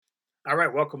All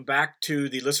right, welcome back to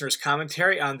the listener's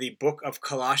commentary on the book of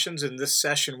Colossians. In this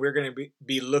session, we're going to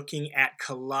be looking at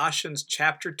Colossians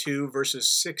chapter 2, verses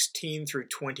 16 through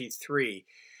 23.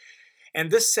 And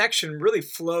this section really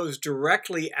flows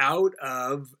directly out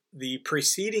of the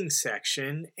preceding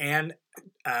section and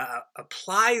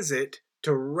applies it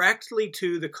directly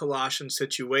to the Colossian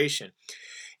situation.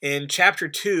 In chapter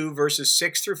 2, verses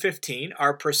 6 through 15,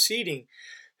 our preceding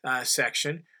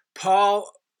section,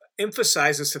 Paul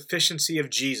emphasize the sufficiency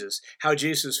of Jesus, how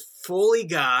Jesus is fully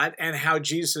God and how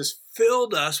Jesus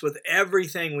filled us with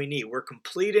everything we need. We're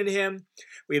complete in him.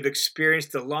 We've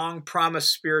experienced the long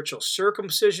promised spiritual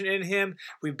circumcision in him.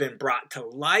 We've been brought to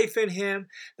life in him.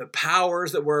 The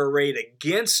powers that were arrayed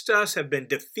against us have been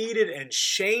defeated and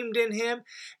shamed in him.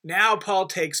 Now Paul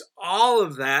takes all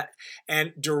of that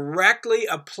and directly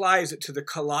applies it to the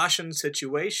Colossian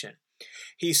situation.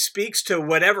 He speaks to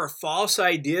whatever false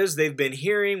ideas they've been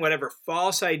hearing, whatever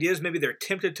false ideas maybe they're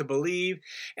tempted to believe.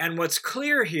 And what's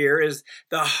clear here is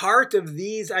the heart of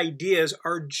these ideas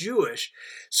are Jewish.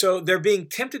 So they're being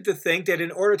tempted to think that in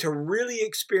order to really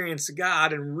experience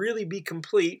God and really be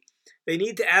complete, they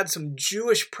need to add some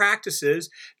Jewish practices,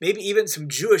 maybe even some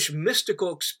Jewish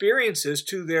mystical experiences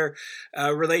to their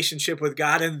relationship with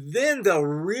God, and then they'll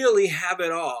really have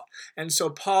it all. And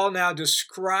so Paul now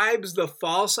describes the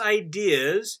false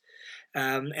ideas,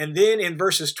 and then in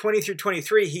verses 20 through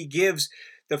 23, he gives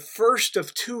the first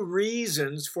of two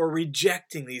reasons for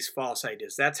rejecting these false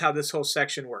ideas. That's how this whole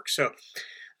section works. So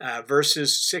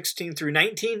verses 16 through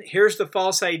 19, here's the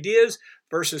false ideas.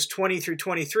 Verses 20 through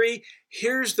 23,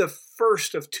 here's the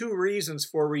first of two reasons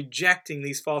for rejecting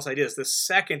these false ideas. The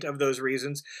second of those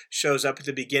reasons shows up at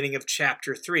the beginning of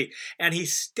chapter 3. And he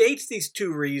states these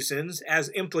two reasons as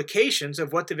implications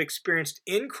of what they've experienced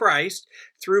in Christ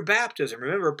through baptism.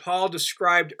 Remember, Paul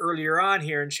described earlier on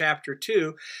here in chapter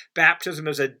 2, baptism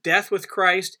as a death with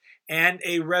Christ and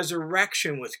a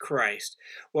resurrection with Christ.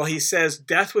 Well, he says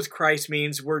death with Christ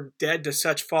means we're dead to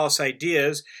such false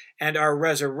ideas, and our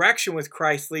resurrection with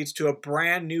Christ leads to a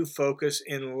brand new focus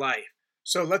in life.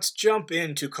 So let's jump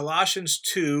into Colossians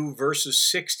 2, verses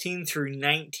 16 through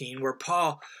 19, where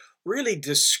Paul really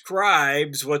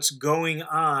describes what's going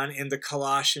on in the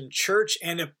Colossian church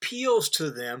and appeals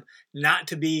to them not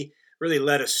to be really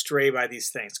led astray by these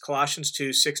things. Colossians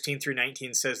 2, 16 through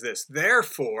 19 says this,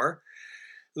 "Therefore,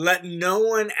 let no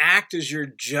one act as your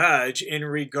judge in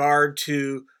regard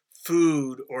to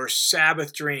food or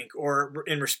Sabbath drink or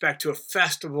in respect to a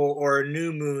festival or a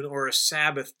new moon or a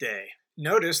Sabbath day."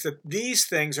 Notice that these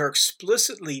things are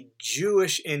explicitly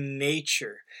Jewish in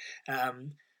nature.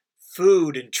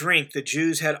 Food and drink, the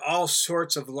Jews had all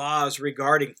sorts of laws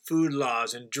regarding food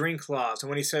laws and drink laws. And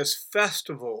when he says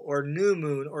festival or new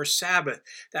moon or Sabbath,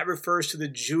 that refers to the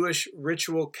Jewish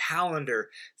ritual calendar.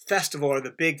 Festival or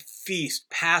the big feast,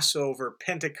 Passover,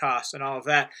 Pentecost, and all of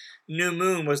that. New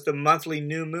moon was the monthly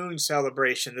new moon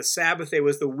celebration. The Sabbath day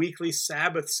was the weekly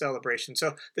Sabbath celebration.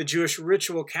 So the Jewish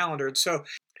ritual calendar. And so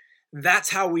that's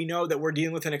how we know that we're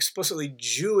dealing with an explicitly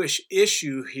Jewish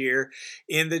issue here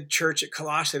in the church at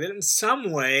Colossae, that in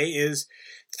some way is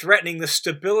threatening the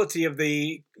stability of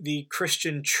the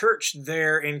Christian church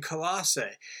there in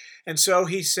Colossae. And so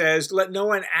he says, let no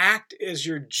one act as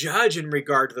your judge in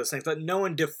regard to those things. Let no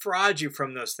one defraud you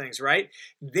from those things, right?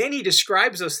 Then he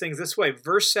describes those things this way.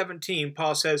 Verse 17,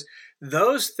 Paul says,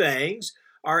 those things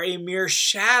are a mere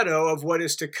shadow of what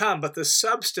is to come, but the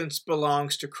substance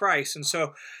belongs to Christ. And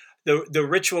so the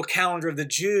ritual calendar of the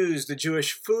Jews, the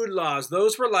Jewish food laws,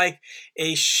 those were like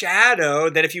a shadow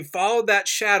that if you followed that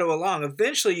shadow along,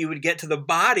 eventually you would get to the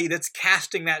body that's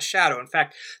casting that shadow. In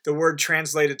fact, the word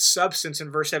translated substance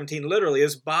in verse 17 literally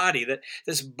is body, that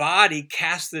this body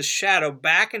cast this shadow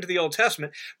back into the Old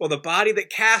Testament. Well, the body that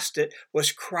cast it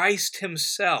was Christ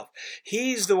himself.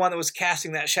 He's the one that was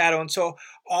casting that shadow. And so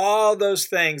all those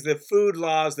things, the food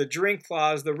laws, the drink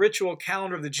laws, the ritual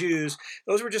calendar of the Jews,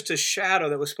 those were just a shadow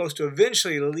that was supposed to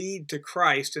eventually lead to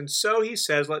Christ. And so he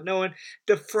says, let no one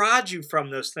defraud you from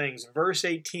those things. Verse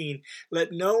 18,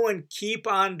 let no one keep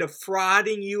on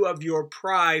defrauding you of your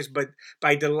prize, but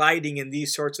by delighting in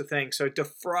these sorts of things. So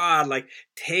defraud, like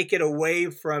take it away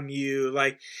from you,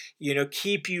 like,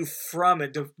 keep you from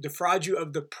it, defraud you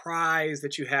of the prize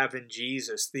that you have in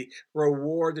Jesus, the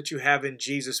reward that you have in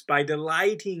Jesus by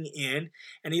delighting in,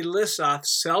 and he lists off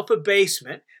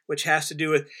self-abasement, which has to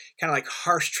do with kind of like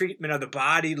harsh treatment of the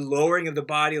body, lowering of the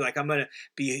body, like I'm going to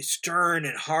be stern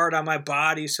and hard on my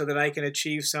body so that I can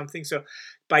achieve something. So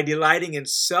by delighting in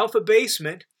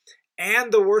self-abasement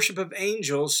and the worship of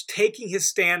angels, taking his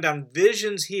stand on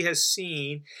visions he has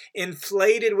seen,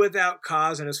 inflated without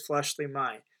cause in his fleshly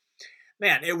mind.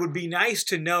 Man, it would be nice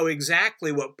to know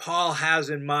exactly what Paul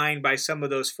has in mind by some of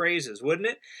those phrases, wouldn't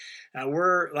it?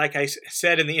 We're, like I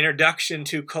said in the introduction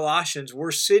to Colossians,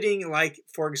 we're sitting, like,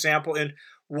 for example, in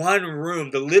one room,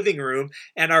 the living room,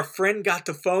 and our friend got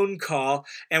the phone call,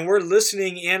 and we're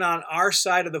listening in on our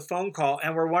side of the phone call,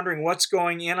 and we're wondering what's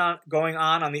going on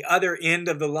the other end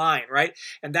of the line, right?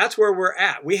 And that's where we're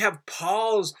at. We have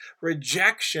Paul's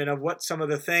rejection of what some of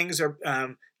the things are,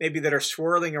 maybe that are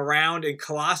swirling around in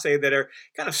Colossae that are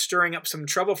kind of stirring up some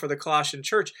trouble for the Colossian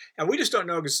church, and we just don't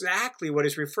know exactly what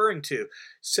he's referring to.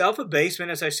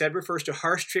 Self-abasement, as I said, refers to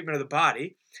harsh treatment of the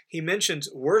body. He mentions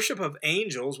worship of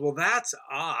angels. Well, that's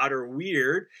odd or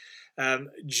weird.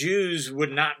 Jews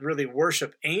would not really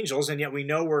worship angels, and yet we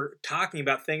know we're talking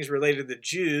about things related to the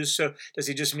Jews. So does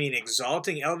he just mean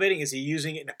exalting, elevating? Is he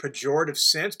using it in a pejorative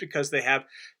sense because they have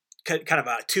kind of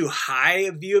a too high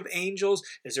a view of angels?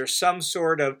 Is there some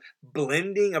sort of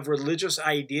blending of religious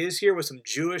ideas here with some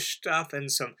Jewish stuff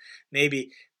and some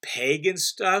maybe pagan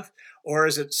stuff? Or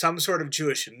is it some sort of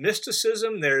Jewish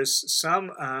mysticism? There's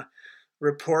some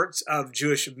reports of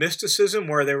Jewish mysticism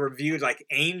where they were viewed like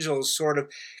angels, sort of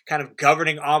kind of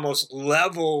governing almost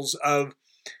levels of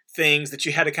things that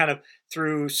you had to kind of,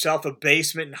 through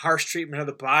self-abasement and harsh treatment of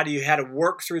the body, you had to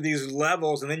work through these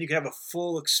levels, and then you could have a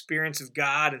full experience of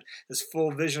God and this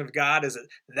full vision of God. Is it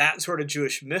that sort of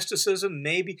Jewish mysticism?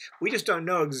 Maybe. We just don't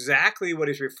know exactly what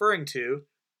he's referring to,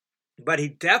 but he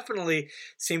definitely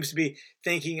seems to be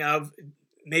thinking of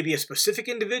maybe a specific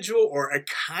individual or a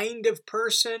kind of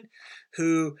person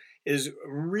who is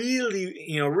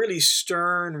really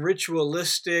stern,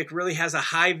 ritualistic, really has a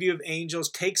high view of angels,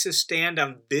 takes his stand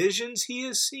on visions he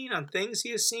has seen, on things he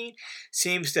has seen,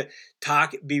 seems to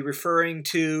be referring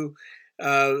to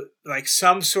like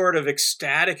some sort of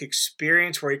ecstatic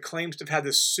experience where he claims to have had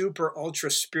this super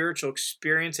ultra spiritual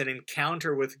experience and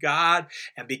encounter with God,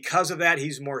 and because of that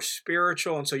he's more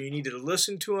spiritual, and so you need to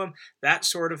listen to him, that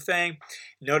sort of thing.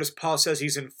 Notice Paul says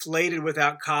he's inflated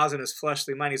without cause in his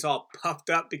fleshly mind. He's all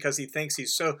puffed up because he thinks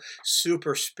he's so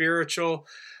super spiritual,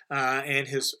 and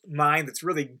his mind that's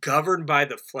really governed by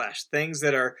the flesh, things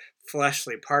that are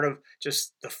fleshly, part of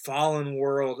just the fallen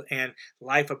world and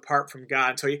life apart from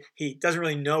God. So he doesn't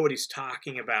really know what he's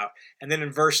talking about. And then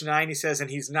in verse 9 he says, and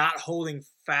he's not holding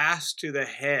fast to the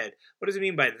head. What does he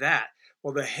mean by that?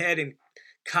 Well, the head in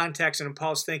context and in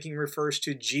Paul's thinking refers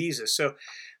to Jesus. So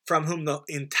from whom the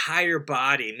entire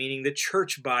body, meaning the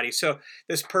church body. So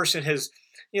this person has,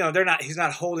 he's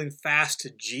not holding fast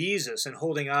to Jesus and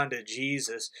holding on to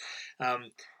Jesus.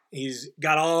 He's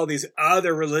got all these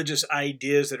other religious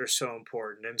ideas that are so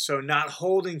important. And so not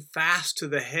holding fast to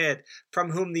the head,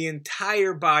 from whom the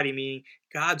entire body, meaning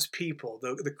God's people,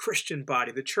 the Christian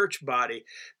body, the church body,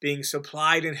 being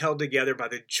supplied and held together by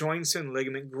the joints and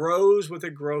ligament, grows with a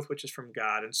growth which is from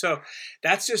God. And so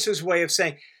that's just his way of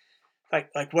saying,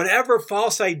 like whatever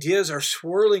false ideas are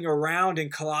swirling around in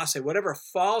Colossae, whatever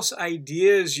false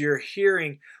ideas you're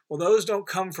hearing, well, those don't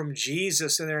come from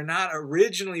Jesus, and they're not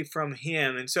originally from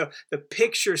him. And so the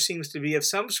picture seems to be of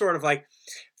some sort of like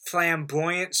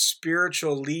flamboyant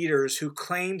spiritual leaders who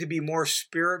claim to be more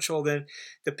spiritual than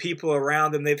the people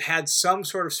around them. They've had some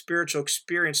sort of spiritual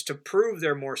experience to prove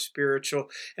they're more spiritual.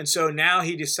 And so now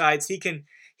he decides he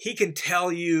can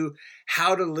tell you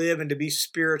how to live and to be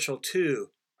spiritual too.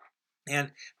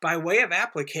 And by way of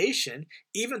application,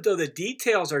 even though the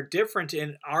details are different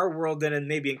in our world than in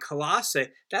maybe in Colossae,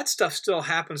 that stuff still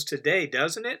happens today,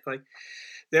 doesn't it? Like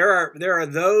there are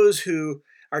those who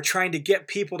are trying to get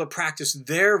people to practice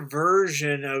their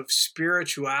version of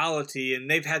spirituality, and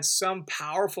they've had some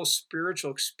powerful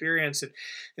spiritual experience.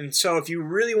 And so if you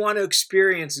really want to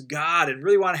experience God and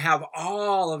really want to have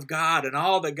all of God and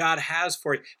all that God has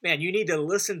for you, man, you need to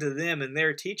listen to them and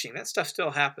their teaching. That stuff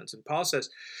still happens. And Paul says,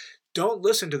 don't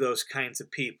listen to those kinds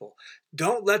of people.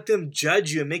 Don't let them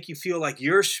judge you and make you feel like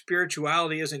your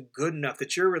spirituality isn't good enough,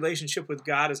 that your relationship with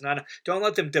God is not enough. Don't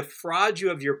let them defraud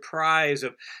you of your prize,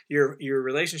 of your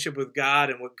relationship with God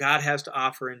and what God has to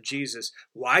offer in Jesus.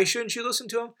 Why shouldn't you listen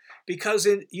to them? Because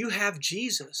you have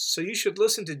Jesus, so you should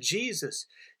listen to Jesus.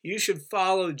 You should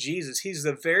follow Jesus. He's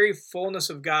the very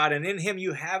fullness of God, and in him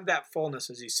you have that fullness,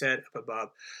 as he said up above.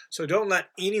 So don't let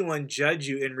anyone judge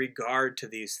you in regard to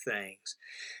these things.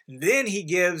 And then he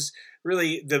gives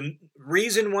really the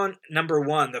reason number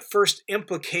one, the first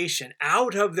implication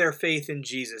out of their faith in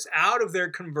Jesus, out of their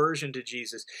conversion to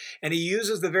Jesus. And he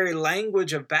uses the very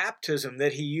language of baptism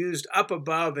that he used up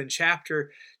above in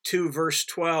chapter 2, verse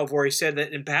 12, where he said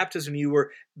that in baptism you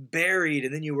were buried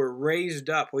and then you were raised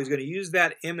up. Well, he's going to use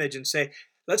that image and say,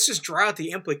 let's just draw out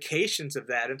the implications of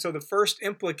that. And so the first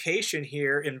implication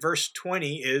here in verse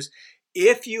 20 is,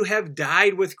 if you have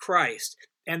died with Christ.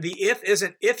 And the if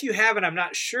isn't if you have and I'm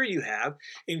not sure you have.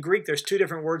 In Greek, there's two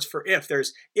different words for if.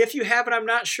 There's if you have and I'm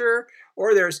not sure,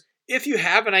 or there's if you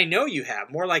have and I know you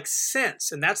have, more like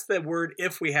since. And that's the word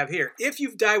if we have here. If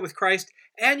you've died with Christ,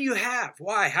 and you have.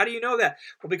 Why? How do you know that?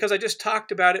 Well, because I just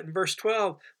talked about it in verse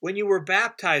 12. When you were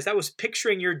baptized, that was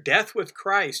picturing your death with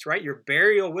Christ, right? Your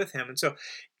burial with him. And so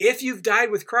if you've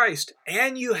died with Christ,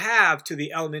 and you have to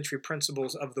the elementary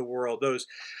principles of the world,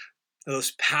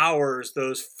 those powers,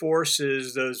 those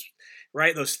forces,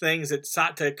 those things that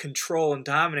sought to control and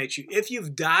dominate you. If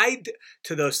you've died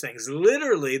to those things,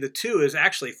 literally the two is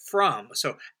actually from.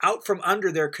 So out from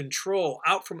under their control,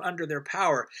 out from under their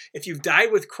power. If you've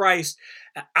died with Christ,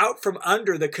 out from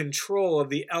under the control of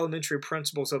the elementary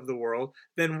principles of the world,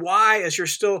 then why, as you're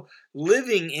still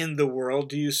living in the world,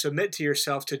 do you submit to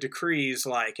yourself to decrees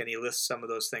like, and he lists some of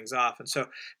those things off. And so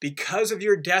because of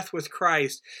your death with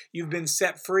Christ, you've been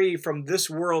set free from this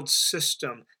world's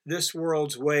system, this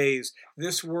world's ways,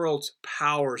 this world's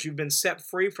powers. You've been set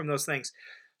free from those things.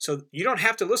 So you don't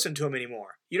have to listen to them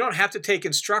anymore. You don't have to take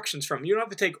instructions from them. You don't have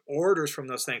to take orders from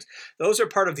those things. Those are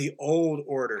part of the old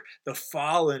order, the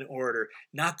fallen order,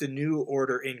 not the new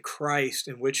order in Christ,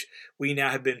 in which we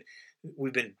now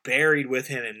we've been buried with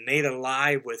him and made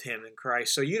alive with him in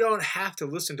Christ. So you don't have to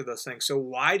listen to those things. So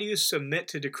why do you submit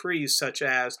to decrees such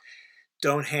as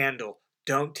don't handle,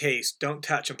 don't taste, don't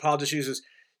touch? And Paul just uses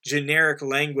generic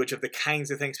language of the kinds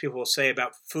of things people will say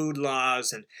about food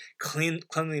laws and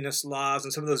cleanliness laws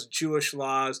and some of those Jewish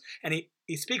laws. And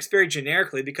he speaks very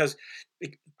generically because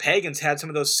pagans had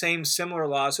some of those same similar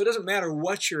laws. So it doesn't matter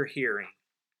what you're hearing.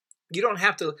 You don't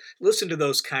have to listen to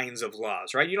those kinds of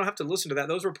laws, right? You don't have to listen to that.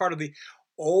 Those were part of the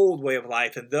old way of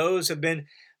life, and those are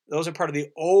part of the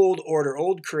old order,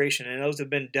 old creation, and those have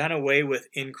been done away with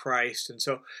in Christ. And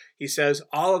so he says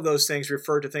all of those things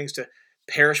refer to things to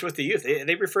perish with the youth.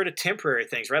 They refer to temporary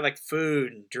things, right? Like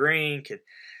food and drink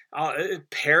and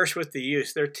perish with the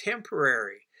youth. They're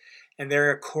temporary. And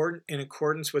they're in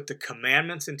accordance with the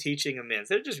commandments and teaching of men.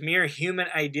 They're just mere human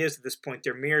ideas at this point.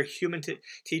 They're mere human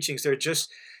teachings. They're just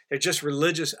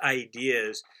religious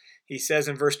ideas. He says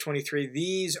in verse 23,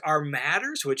 these are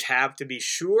matters which have, to be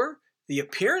sure, the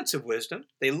appearance of wisdom.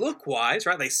 They look wise,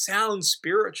 right? They sound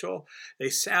spiritual. They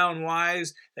sound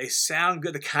wise. They sound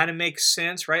good. They kind of make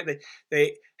sense, right?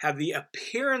 They have the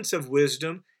appearance of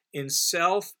wisdom in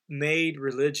self-made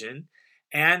religion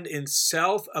and in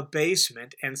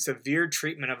self-abasement and severe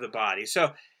treatment of the body.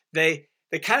 So they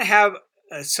kind of have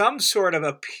some sort of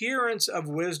appearance of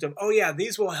wisdom. Oh yeah,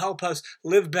 these will help us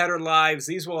live better lives.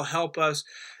 These will help us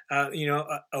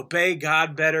obey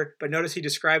God better. But notice he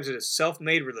describes it as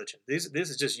self-made religion. This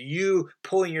is just you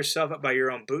pulling yourself up by your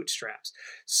own bootstraps.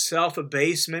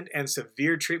 Self-abasement and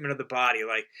severe treatment of the body,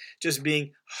 like just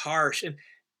being harsh. And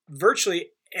virtually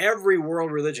every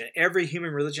world religion, every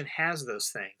human religion has those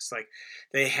things. Like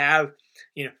they have,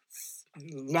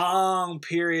 long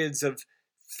periods of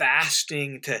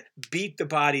fasting to beat the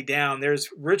body down. There's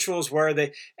rituals where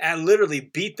they literally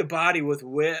beat the body with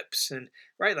whips, and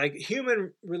right, like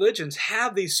human religions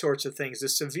have these sorts of things, the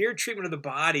severe treatment of the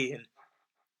body.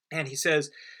 And he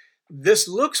says, this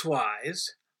looks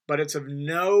wise, but it's of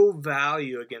no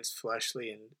value against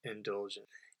fleshly indulgence.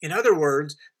 In other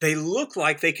words, they look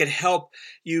like they could help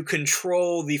you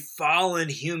control the fallen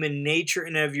human nature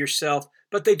in and of yourself,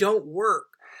 but they don't work.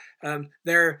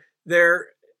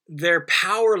 They're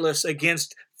powerless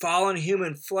against fallen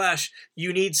human flesh.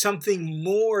 You need something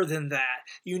more than that.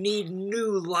 You need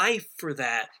new life for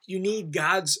that. You need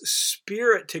God's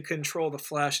Spirit to control the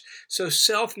flesh. So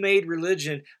self-made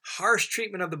religion, harsh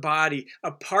treatment of the body,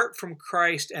 apart from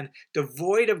Christ and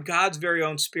devoid of God's very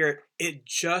own Spirit, it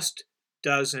just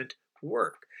doesn't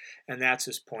work. And that's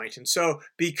his point. And so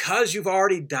because you've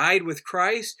already died with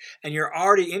Christ and you're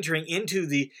already entering into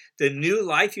the new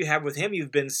life you have with him,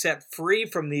 you've been set free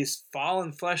from these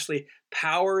fallen fleshly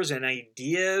powers and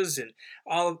ideas and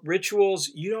all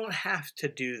rituals. You don't have to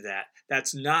do that.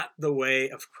 That's not the way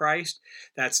of Christ.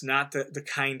 That's not the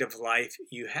kind of life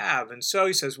you have. And so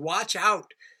he says, watch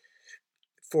out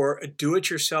for a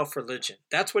do-it-yourself religion.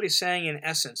 That's what he's saying in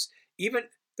essence. Even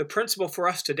the principle for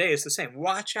us today is the same.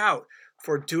 Watch out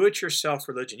for do-it-yourself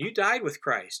religion. You died with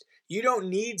Christ. You don't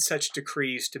need such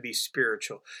decrees to be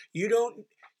spiritual. You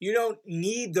don't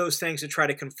need those things to try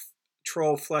to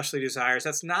control fleshly desires.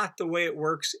 That's not the way it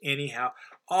works anyhow.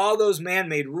 All those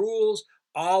man-made rules,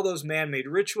 all those man-made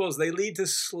rituals, they lead to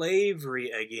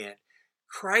slavery again.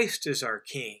 Christ is our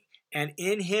King. And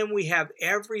in him we have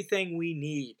everything we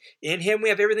need. In him we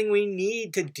have everything we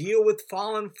need to deal with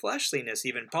fallen fleshliness.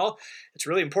 Even Paul, it's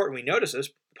really important we notice this.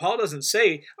 Paul doesn't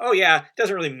say, oh yeah, it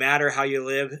doesn't really matter how you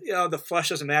live. The flesh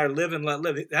doesn't matter. Live and let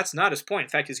live. That's not his point. In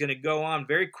fact, he's going to go on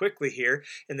very quickly here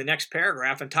in the next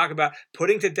paragraph and talk about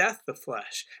putting to death the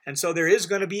flesh. And so there is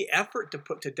going to be effort to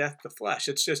put to death the flesh.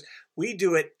 It's just we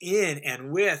do it in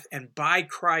and with and by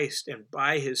Christ and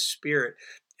by his Spirit.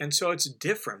 And so it's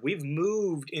different. We've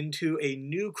moved into a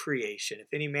new creation.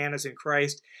 If any man is in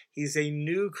Christ, he's a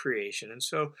new creation. And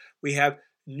so we have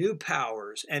new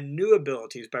powers and new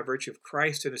abilities by virtue of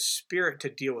Christ and his Spirit to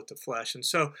deal with the flesh. And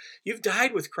so you've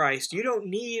died with Christ. You don't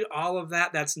need all of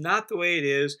that. That's not the way it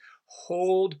is.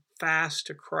 Hold fast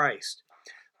to Christ.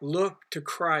 Look to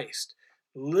Christ.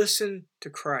 Listen to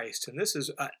Christ. And this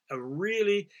is a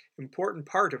really important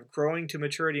part of growing to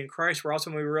maturity in Christ, where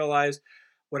also we realize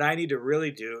what I need to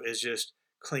really do is just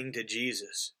cling to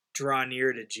Jesus, draw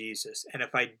near to Jesus. And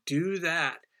if I do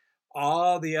that,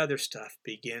 all the other stuff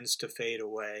begins to fade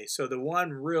away. So the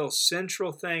one real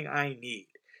central thing I need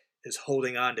is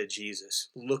holding on to Jesus,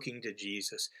 looking to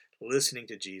Jesus, listening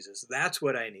to Jesus. That's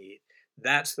what I need.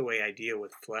 That's the way I deal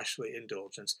with fleshly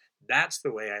indulgence. That's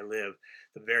the way I live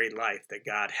the very life that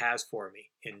God has for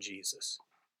me in Jesus.